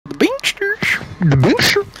The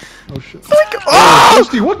bench? Oh shit. Oh!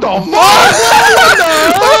 Toasty, what the fuck?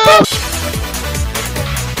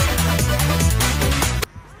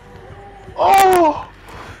 Oh!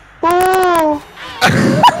 Oh!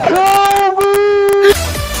 Kalvin!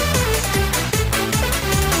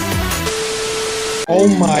 Oh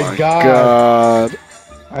my god.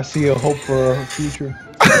 I see a hope for a future.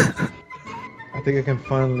 I think I can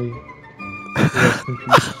finally rest in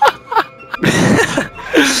peace.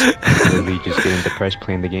 Literally just getting depressed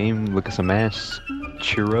playing the game, look at some ass,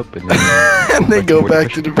 cheer up, and then And then go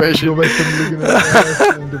back to depression. Go back to looking at ass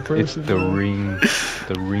and depression. It's the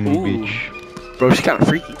ring bitch. Bro, she kinda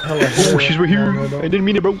freaky. Hella hair. Oh, she's right here. No, I didn't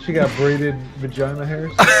mean it, bro. She got braided vagina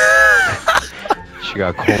hairs. She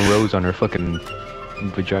got cornrows on her fucking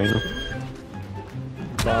vagina.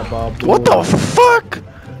 What the fuck?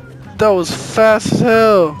 That was fast as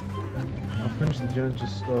hell. I'll finish the gen,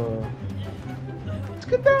 just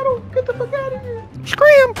skedaddle, get the fuck out of here.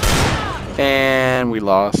 Scream! And we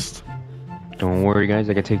lost. Don't worry, guys.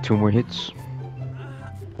 I can take 2 more hits,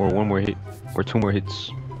 or 1 more hit, or 2 more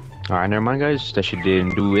hits. All right, never mind, guys. That shit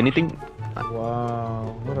didn't do anything.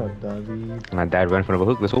 Wow, what a daddy. My dad ran in front of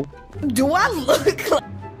a hook. Let's hope. Do I look like...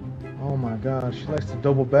 Oh my god, she likes to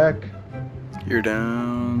double back. You're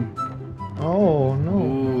down. Oh no.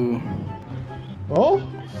 Ooh. Oh?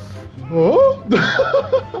 Oh?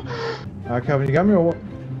 Alright, Kalvin, you got me or what?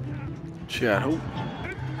 She got hope.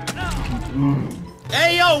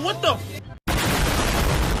 Hey, yo, what the...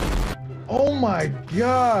 Oh my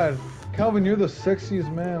god! Kalvin, you're the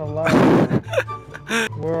sexiest man alive.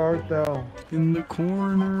 Where art thou? In the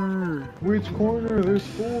corner. Which corner? There's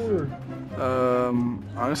 4.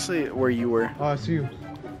 Honestly, where you were. Oh, I see you.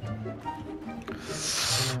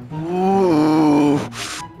 Ooh.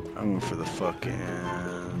 I'm going for the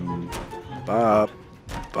fucking bop.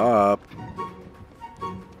 Bop.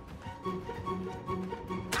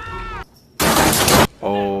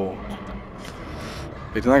 Oh.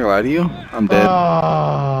 Wait, did I lie to you? I'm dead.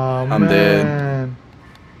 Oh, I'm dead.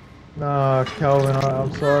 Nah, Kalvin,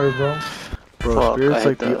 I'm sorry, bro. Bro, Fuck, Spirit's I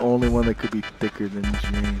like hate the that. only one that could be thicker than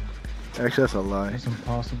Jane. Actually, that's a lie. It's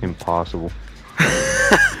impossible. Impossible.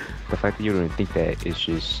 The fact that you don't think that is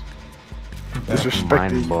just Disrespecting.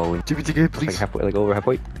 mind-blowing. Jimmy, take a hit, Like please. halfway, like over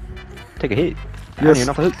halfway. Take a hit. Yes. You're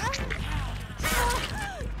not the hook.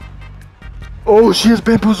 Oh, she has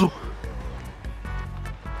bamboozle.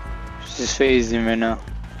 She's phasing right now.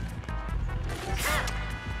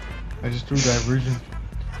 I just threw diversion.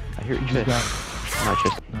 I hear you You just got. Not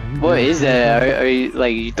just. What is that? Are you,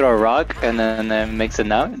 like, you throw a rock and then it makes the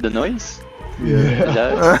noise? Is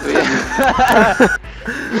that...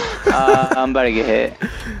 I'm about to get hit.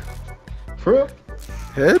 For real?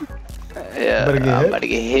 Head? Yeah, Better get I'm hit? about to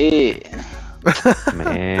get hit.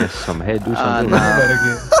 Man, some head do Ah, something. nah. You better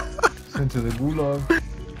get sent to the gulag.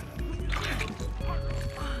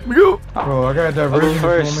 You Bro, I got a diversion. If you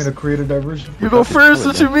want first. me to create a diversion? go first,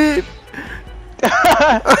 what you mean?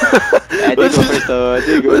 I did go first though. I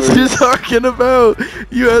did go What you first. talking about?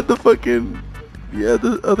 You had the fucking... You had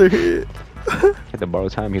the other hit. Had to borrow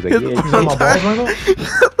time. He's like, Had yeah. the You saw my balls, Michael?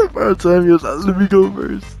 the first time he was like, let me go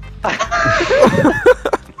first.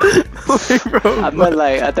 Like, bro, I meant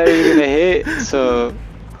like, I thought you were gonna hit, so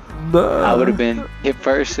nah. I would have been hit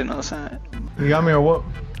first, you know what I'm saying? You got me or what?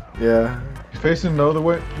 Yeah. You facing the other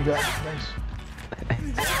way? You got nice.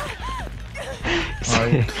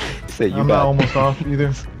 Alright. He said, you I'm not got. almost off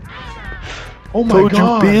either. Oh my Told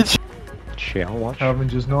god! you, bitch. Shit, I'll watch. Kalvin,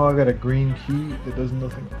 just know I got a green key that does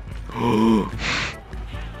nothing.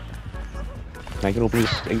 I can open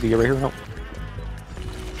this exit right here now.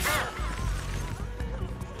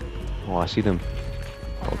 Oh, I see them.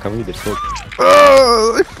 Oh, come here, this hook.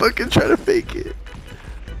 Oh, I fucking try to fake it.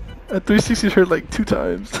 At 360's hurt like 2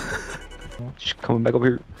 times. She's coming back over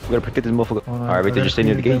here. We gotta protect this motherfucker. Hold on, Alright, I right there, gotta just stay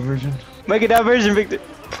near the create a gate. diversion. Make a diversion, Victor.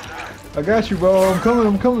 I got you, bro. I'm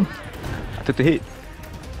coming. I took the hit.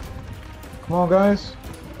 Come on, guys.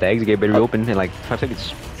 The exit gate better be open in like 5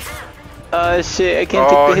 seconds. Shit, I can't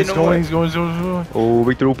take the hit no more. he's going. Oh,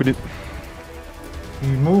 Victor, open it. You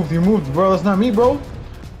moved, bro. That's not me, bro.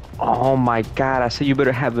 Oh my god, I said you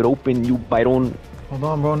better have it open, you bite on. Hold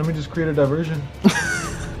on, bro. Let me just create a diversion.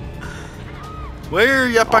 Where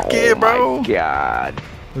ya pa' qué, Oh bro? my god.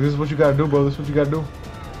 This is what you gotta do, bro. This is what you gotta do.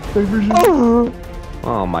 Diversion.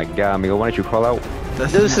 Oh my god, amigo, why don't you crawl out?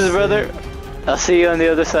 Deuces, brother. I'll see you on the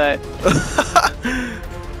other side.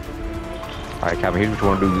 Alright, Kalvin, here's what you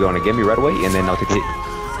wanna do. You're gonna get me right away, and then I'll take the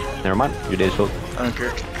hit. Never mind, you're dead as fuck. I don't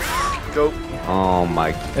care. Go. Oh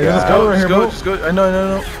my Hey, let's god. go right here, bro. Just go. I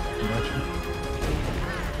know.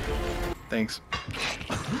 Thanks.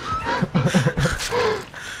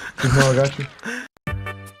 No, I got you.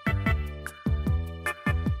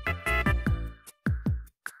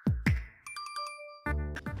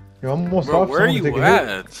 You're almost Bro, off. where are Someone you take a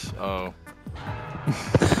hit. at? Oh.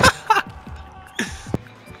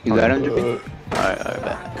 You got him, Jimmy? Alright,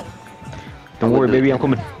 bet. Don't worry, baby, I'm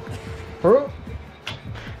coming. Bro.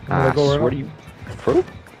 I go swear to you. Bro?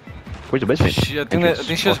 Where's the best man? Shit, I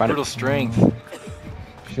think she has brutal strength.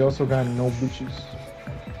 She also got no bitches.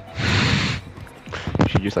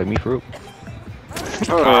 She just like me, for real.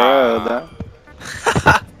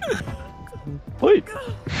 What?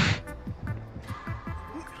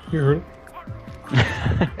 You heard it?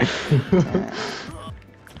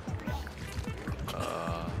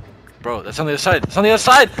 Bro, that's on the other side. It's on the other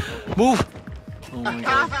side! Move! Oh my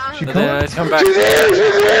god. She Let's come back.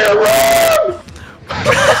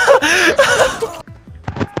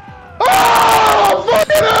 Oh,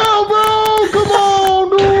 fucking hell, bro! Come on,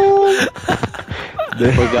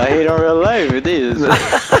 dude! We got hit in real life, it is.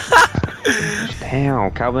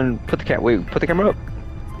 Damn, Calvin, put the put the camera up.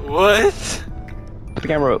 What? Put the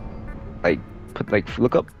camera up.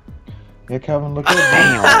 Look up. Yeah, Calvin, look up.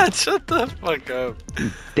 Damn, Shut the fuck up.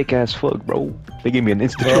 thick ass fuck, bro. They gave me an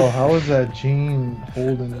instant. Bro, how is that Gene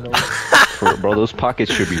holding those? Bro, those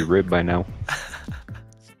pockets should be ripped by now.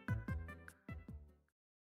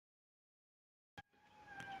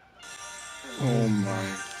 Oh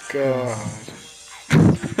my god.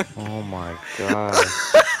 Oh my god.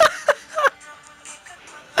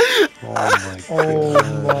 Oh my god. Oh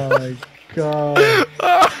my god.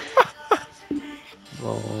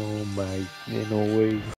 Oh my, no way.